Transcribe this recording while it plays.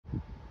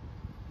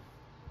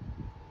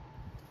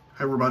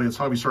Hey everybody, it's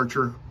Hobby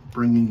Searcher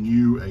bringing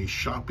you a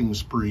shopping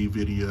spree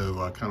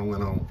video. I kind of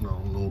went on a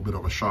little bit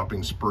of a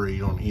shopping spree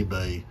on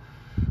eBay,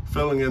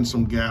 filling in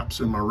some gaps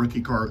in my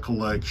rookie card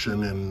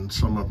collection and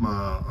some of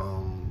my,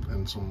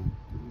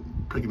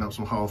 picking up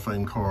some Hall of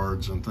Fame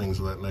cards and things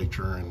of that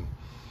nature, and,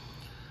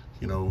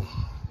 you know,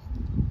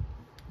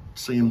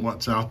 seeing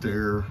what's out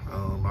there.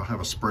 I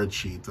have a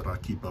spreadsheet that I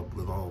keep up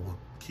with all the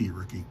key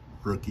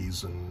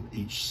rookies and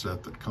each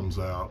set that comes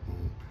out,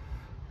 and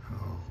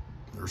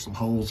there's some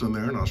holes in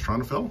there, and I was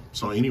trying to fill them.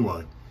 So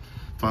anyway,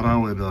 thought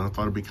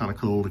it'd be kind of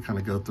cool to kind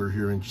of go through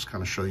here and just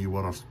kind of show you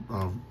what I've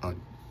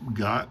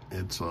got.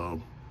 It's a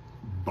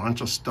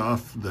bunch of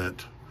stuff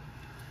that,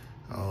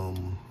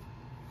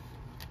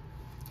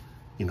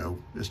 you know,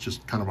 it's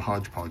just kind of a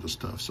hodgepodge of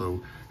stuff.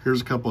 So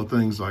here's a couple of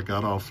things I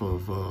got off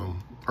of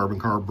Urban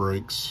Card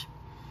Breaks,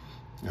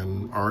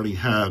 and I already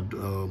had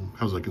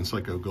Jose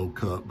Canseco Gold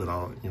Cup, but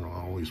I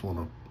always want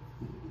to.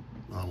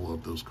 I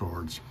love those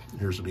cards.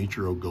 Here's an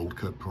Ichiro Gold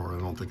Cup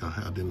card. I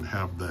didn't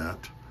have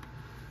that.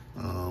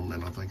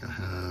 And I think I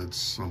had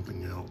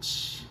something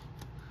else.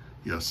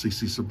 Yeah,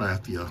 CC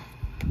Sabathia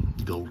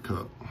Gold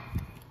Cup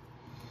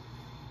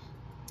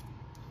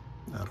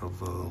out of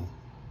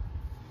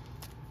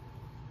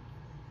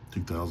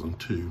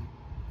 2002.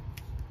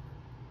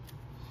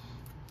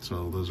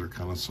 So those are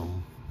kind of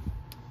some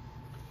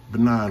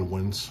benign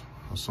ones.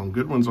 Some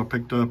good ones I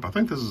picked up. I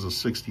think this is a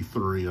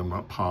 63. I'm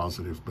not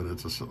positive, but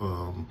it's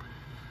a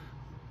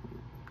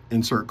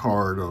insert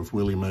card of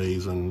Willie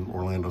Mays and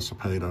Orlando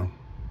Cepeda,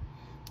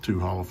 two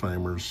Hall of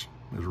Famers.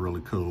 It's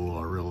really cool.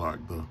 I really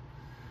like the,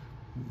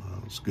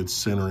 it's good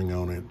centering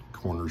on it.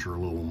 Corners are a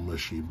little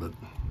mushy, but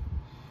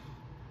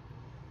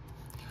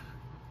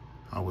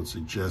I would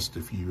suggest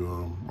if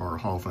you are a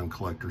Hall of Fame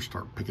collector,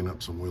 start picking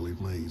up some Willie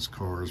Mays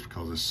cards,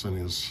 because as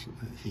soon as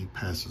he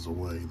passes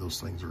away,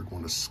 those things are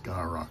going to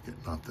skyrocket.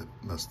 Not that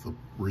that's the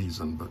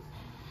reason, but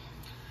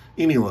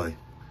anyway.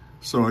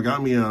 So I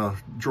got me a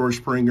George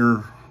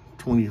Springer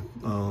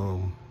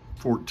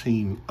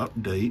 2014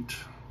 update.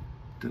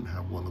 Didn't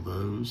have one of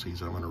those.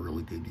 He's having a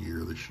really good year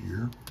this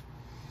year.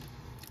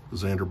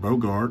 Xander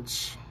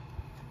Bogaerts,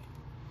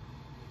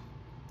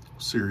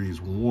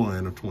 Series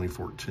 1 of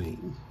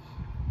 2014.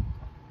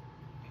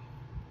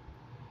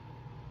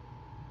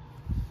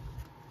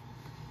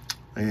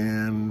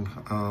 And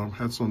I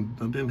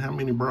didn't have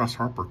many Bryce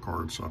Harper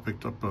cards, so I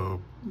picked up I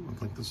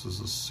think this is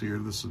a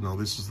series. This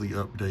is the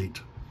update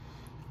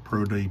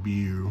pro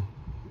debut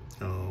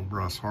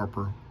Bryce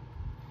Harper.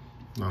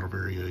 Not a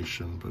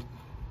variation, but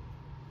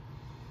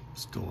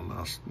still a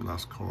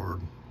nice card.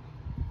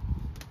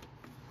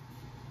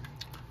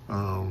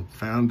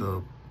 Found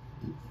a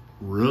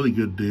really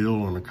good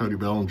deal on a Cody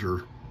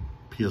Bellinger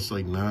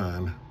PSA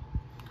 9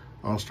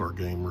 All-Star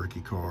Game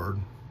rookie card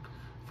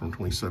from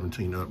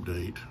 2017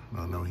 update.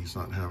 I know he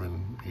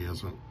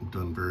hasn't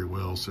done very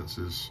well since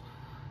his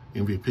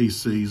MVP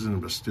season,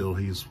 but still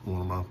he's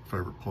one of my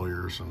favorite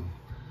players. And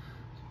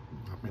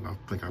I mean, I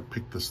think I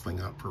picked this thing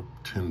up for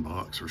 10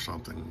 bucks or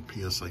something.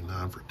 PSA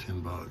 9 for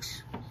 10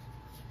 bucks.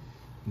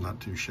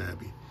 Not too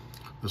shabby.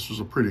 This was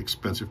a pretty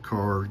expensive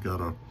card. Got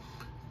a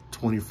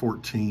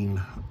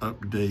 2014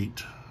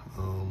 update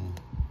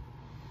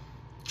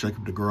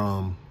Jacob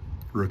deGrom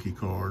rookie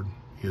card.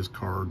 His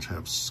cards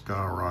have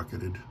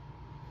skyrocketed.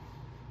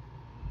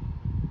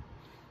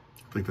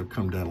 I think they've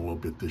come down a little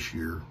bit this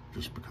year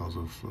just because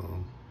of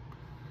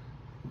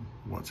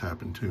what's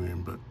happened to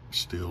him, but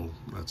still,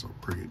 that's a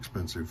pretty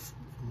expensive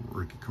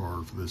rookie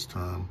card for this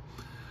time.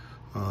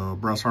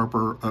 Bryce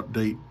Harper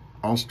update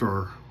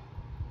All-Star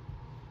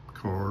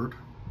card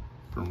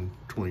from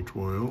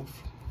 2012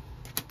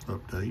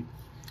 update.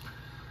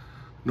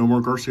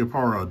 Nomar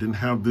Garciaparra. Didn't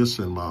have this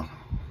in my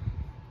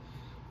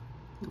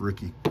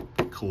rookie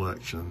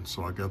collection,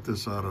 so I got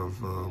this off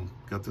of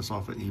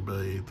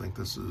eBay. I think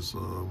this is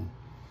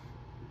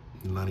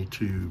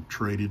 92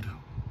 traded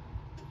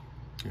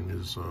in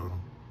his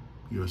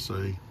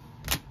USA.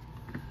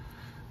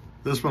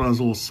 This one I was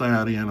a little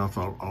sad in. I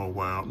thought, oh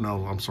wow,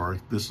 no, I'm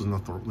sorry. This is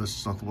not the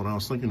one I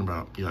was thinking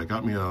about. Yeah, I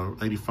got me a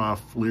 85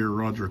 Fleer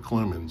Roger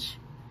Clemens.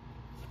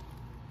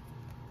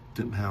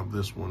 Didn't have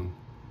this one.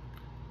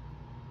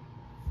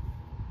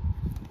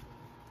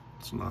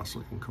 It's a nice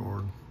looking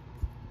card.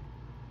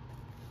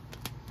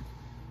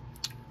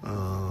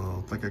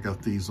 I think I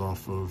got these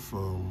off of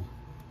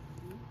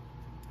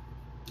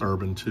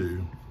Urban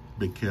too.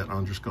 Big Cat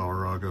Andres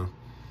Galarraga.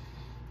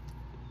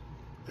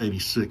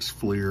 86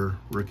 Fleer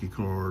rookie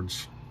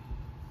cards.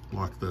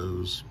 Like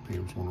those. He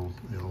was one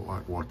of,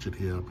 like Watch It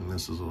Hip, and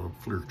this is a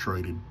Fleer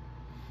traded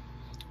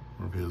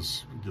of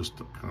his, just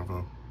kind of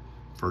a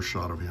first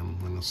shot of him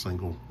in a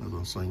single, as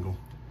a single.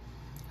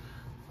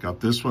 Got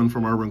this one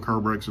from Urban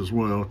Card Breaks as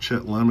well.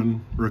 Chet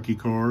Lemon rookie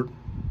card.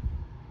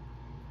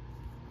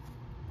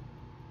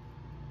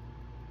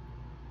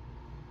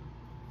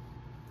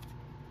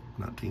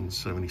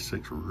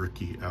 '76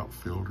 rookie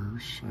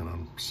outfielders, and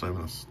I'm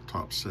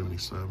top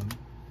 77.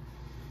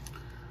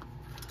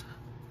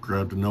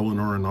 Grabbed a Nolan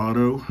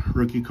Arenado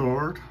rookie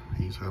card.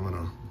 He's having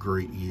a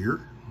great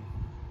year.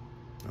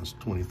 That's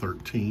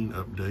 2013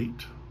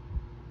 update.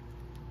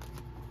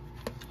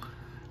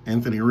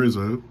 Anthony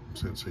Rizzo,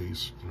 since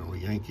he's, you know, a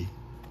Yankee,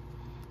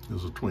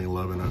 this is a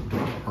 2011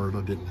 update card.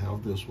 I didn't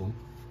have this one.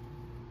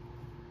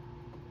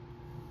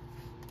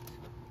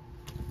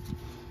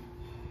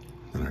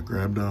 Then I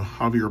grabbed a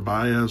Javier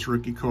Baez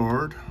rookie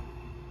card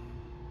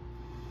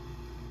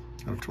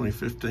out of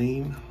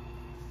 2015.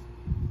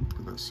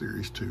 That's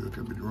Series 2, I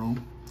could be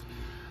wrong.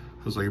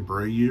 Jose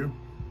Abreu,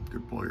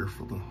 good player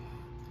for the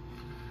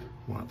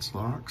White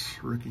Sox,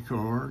 rookie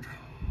card.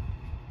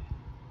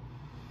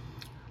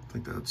 I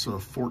think that's a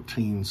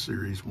 14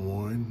 Series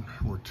 1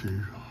 or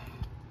 2,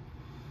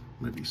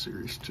 maybe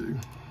Series 2.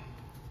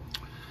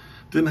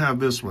 Didn't have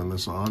this one,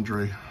 this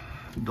Andre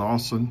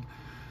Dawson,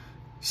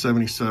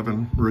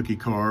 77 rookie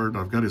card.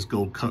 I've got his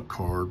gold cut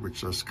card,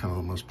 which that's kind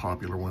of the most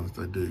popular one that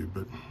they do,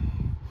 but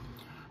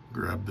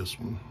grab this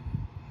one.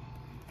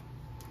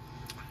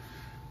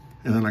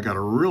 And then I got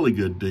a really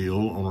good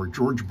deal on a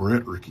George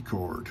Brett rookie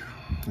card,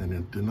 and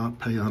it did not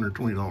pay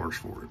 $120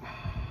 for it.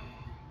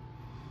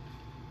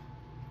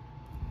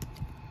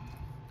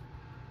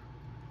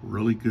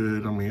 Really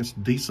good. I mean, it's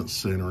decent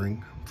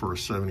centering for a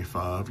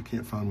 75. You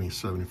can't find many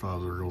 75s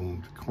that are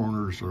on the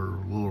corners, are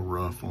a little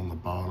rough on the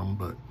bottom,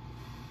 but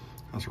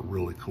that's a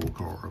really cool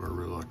card. I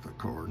really like that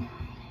card.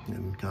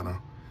 And kind of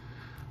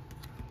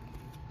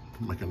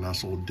make a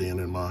nice little dent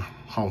in my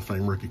Hall of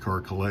Fame rookie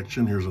card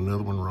collection. Here's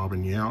another one,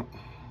 Robin Yount.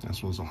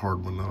 This one's a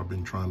hard one that I've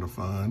been trying to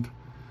find.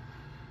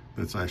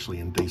 It's actually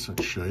in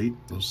decent shape.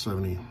 Those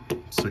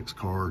 76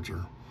 cards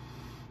are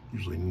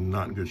usually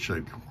not in good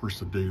shape. Of course,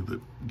 the dude that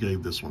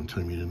gave this one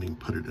to me didn't even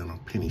put it in a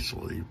penny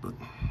sleeve, but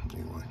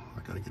anyway,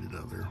 I gotta get it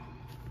out there.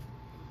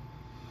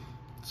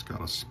 It's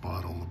got a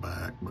spot on the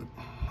back, but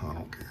I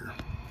don't care.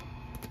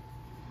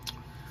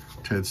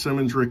 Ted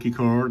Simmons rookie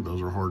card.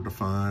 Those are hard to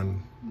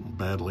find,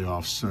 badly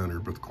off-center,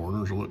 but the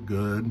corners look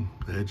good.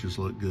 The edges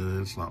look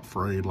good. It's not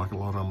frayed like a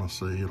lot of them I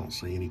see. I don't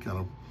see any kind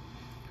of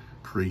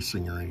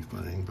creasing or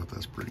anything, but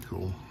that's pretty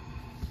cool.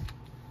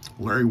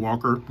 Larry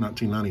Walker,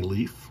 1990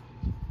 Leaf.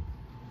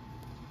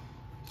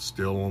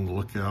 Still on the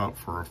lookout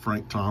for a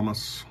Frank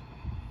Thomas.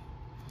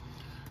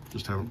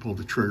 Just haven't pulled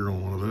the trigger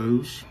on one of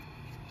those.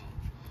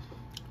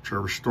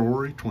 Trevor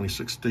Story,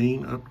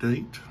 2016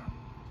 update.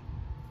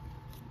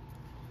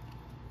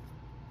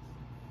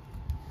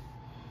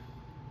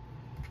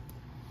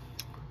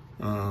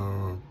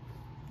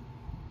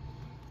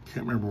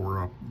 Can't remember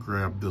where I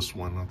grabbed this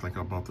one. I think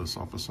I bought this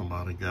off of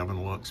somebody.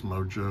 Gavin Lux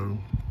Mojo.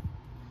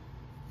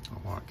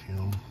 I like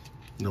him.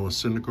 Noah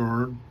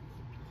Syndergaard.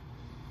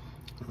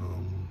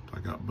 I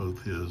got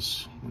both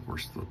his. Of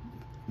course, the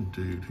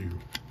dude who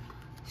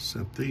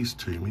sent these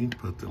to me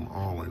put them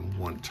all in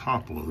one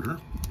top loader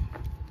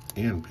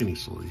and penny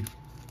sleeve.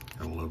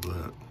 I love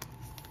that.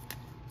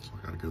 So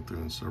I got to go through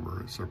and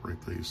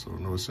separate these. So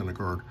Noah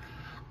Syndergaard,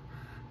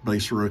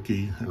 base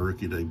rookie and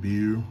rookie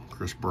debut.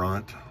 Chris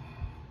Bryant,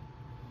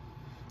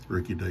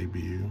 rookie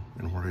debut,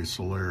 and Jorge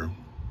Soler,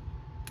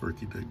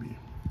 rookie debut.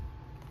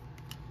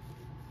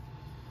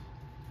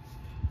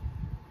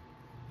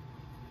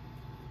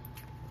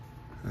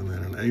 And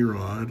then an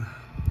A-Rod,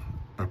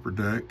 Upper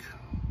Deck,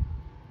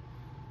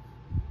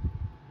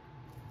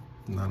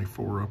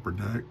 94 Upper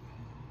Deck,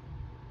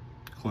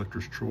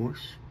 Collector's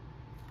Choice.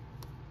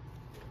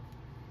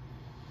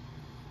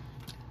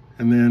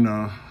 And then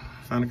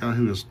found a guy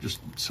who was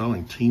just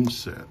selling team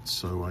sets,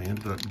 so I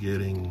ended up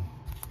getting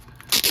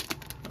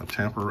a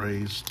Tampa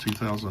Rays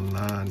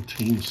 2009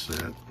 team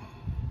set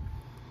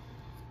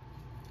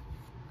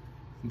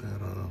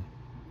that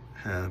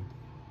had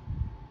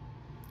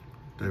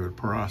David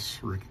Price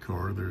rookie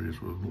card. There it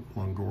is with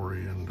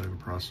Longoria and David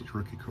Price's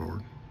rookie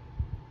card.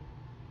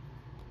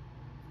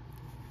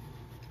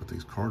 But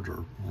these cards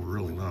are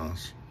really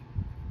nice.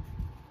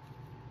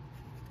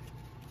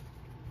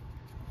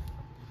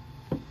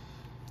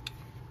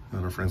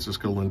 And a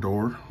Francisco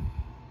Lindor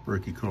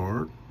rookie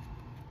card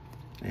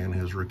and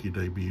his rookie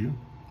debut.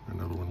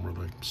 Another one where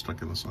they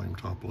stuck in the same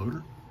top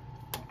loader.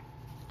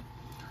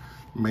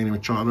 Manny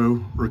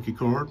Machado rookie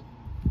card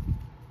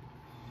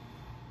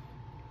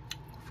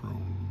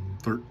from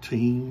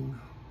 13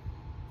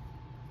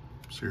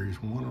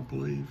 Series 1, I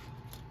believe.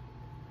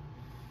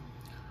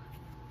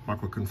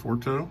 Michael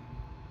Conforto.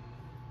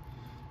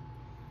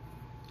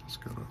 It's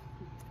got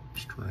a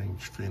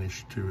strange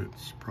finish to it.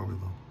 It's probably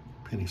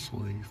the penny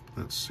sleeve.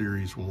 That's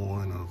Series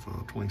 1 of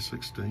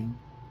 2016.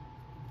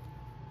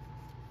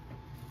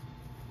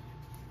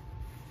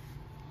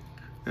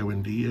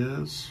 Edwin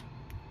Diaz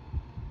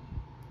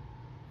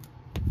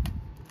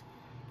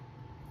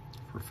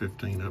for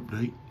 16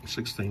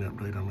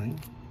 update, I mean.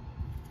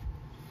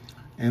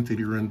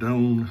 Anthony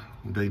Rendon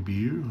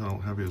debut. I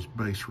don't have his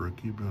base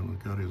rookie, but I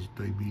got his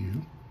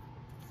debut.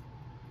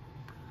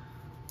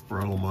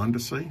 Raul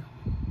Mondesi.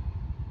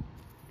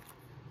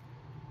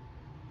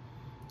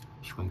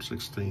 It's from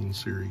 16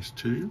 Series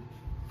 2.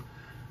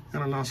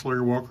 And a nice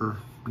Larry Walker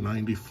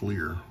 90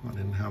 Fleer. I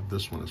didn't have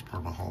this one as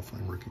part of my Hall of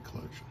Fame rookie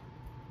collection.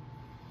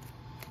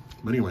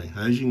 But anyway,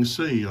 as you can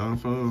see,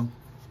 I've been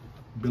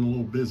a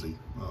little busy.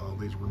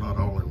 These were not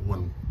all in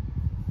one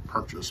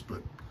purchase,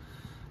 but,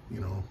 you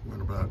know,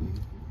 went about and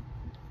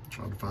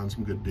tried to find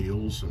some good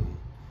deals and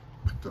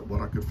picked up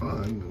what I could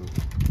find. And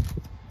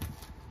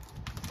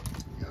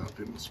yeah, I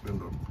didn't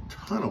spend a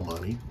ton of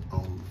money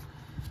on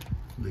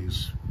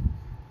these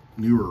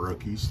newer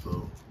rookies,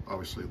 though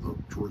obviously the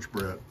George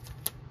Brett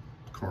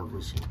card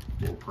was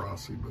a little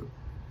pricey, but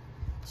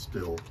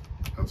still,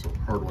 that's a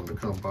hard one to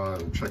come by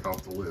and check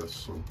off the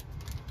list. So,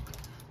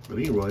 but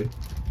anyway,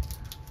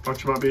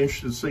 thought you might be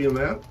interested in seeing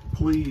that.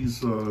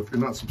 Please, if you're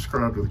not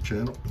subscribed to the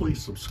channel,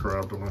 please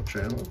subscribe to my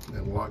channel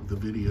and like the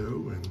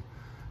video. And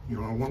you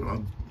know,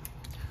 I'm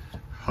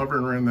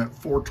hovering around that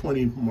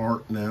 420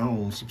 mark now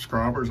on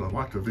subscribers. I'd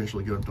like to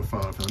eventually get up to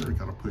 500,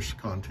 kind of push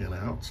the content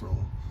out. So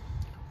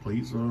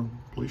please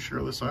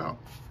share this out.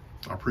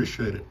 I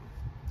appreciate it.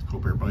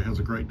 Hope everybody has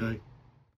a great day.